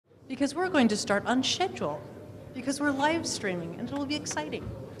because we're going to start on schedule, because we're live streaming, and it'll be exciting.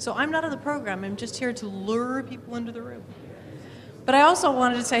 So I'm not on the program, I'm just here to lure people into the room. But I also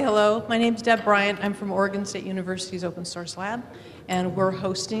wanted to say hello. My name's Deb Bryant. I'm from Oregon State University's Open Source Lab, and we're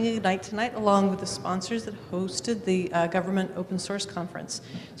hosting Ignite tonight along with the sponsors that hosted the Government Open Source Conference.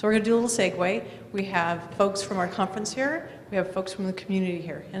 So we're going to do a little segue. We have folks from our conference here. We have folks from the community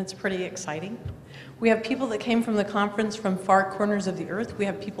here, and it's pretty exciting. We have people that came from the conference from far corners of the earth. We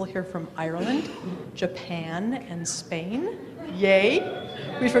have people here from Ireland, Japan, and Spain. Yay!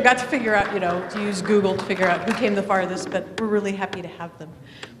 We forgot to figure out, to use Google to figure out who came the farthest, but we're really happy to have them.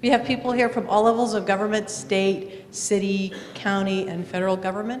 We have people here from all levels of government, state, city, county, and federal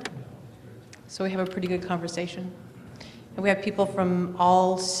government. So we have a pretty good conversation. And we have people from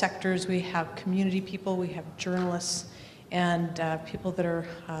all sectors. We have community people, we have journalists, and people that are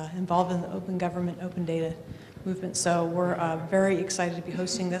involved in the open government, open data movement. So we're very excited to be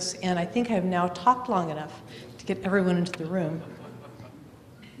hosting this, and I think I've now talked long enough to get everyone into the room.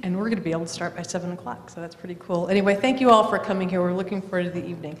 And we're going to be able to start by 7 o'clock, so that's pretty cool. Anyway, thank you all for coming here. We're looking forward to the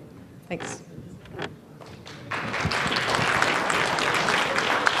evening. Thanks.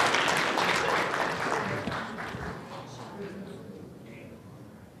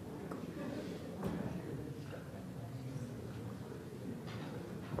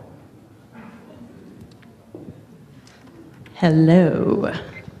 Hello.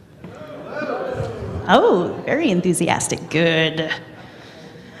 Oh, very enthusiastic. Good.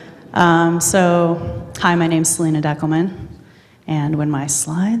 Hi, my name's Selena Deckelmann, and when my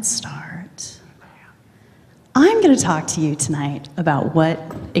slides start, I'm going to talk to you tonight about what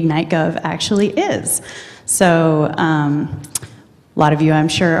IgniteGov actually is. So, a lot of you, I'm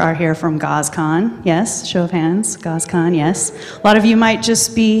sure, are here from GozCon. Yes, show of hands, GozCon, yes. A lot of you might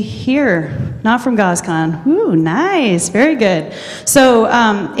just be here, not from GozCon. Ooh, nice, very good. So,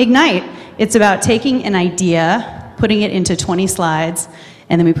 Ignite, it's about taking an idea, putting it into 20 slides,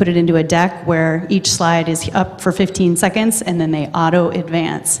 and then we put it into a deck where each slide is up for 15 seconds, and then they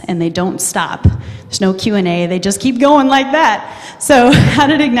auto-advance, and they don't stop. There's no Q&A, they just keep going like that. So how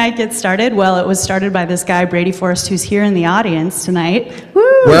did Ignite get started? Well, it was started by this guy, Brady Forrest, who's here in the audience tonight. Woo!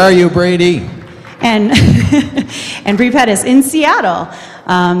 Where are you, Brady? And, and Bree Pettis in Seattle.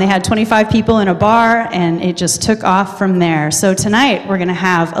 They had 25 people in a bar, and it just took off from there. So tonight, we're gonna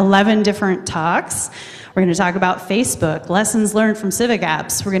have 11 different talks. We're going to talk about Facebook, lessons learned from civic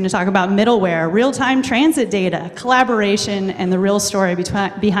apps. We're going to talk about middleware, real-time transit data, collaboration, and the real story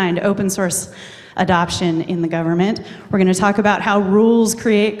behind open source adoption in the government. We're going to talk about how rules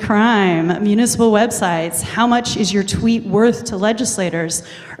create crime, municipal websites, how much is your tweet worth to legislators,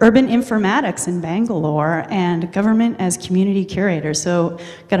 urban informatics in Bangalore, and government as community curators. So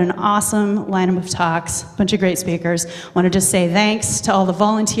got an awesome lineup of talks, bunch of great speakers. Want to just say thanks to all the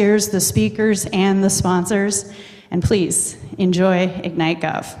volunteers, the speakers, and the sponsors. And please enjoy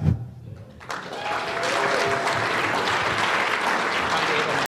IgniteGov.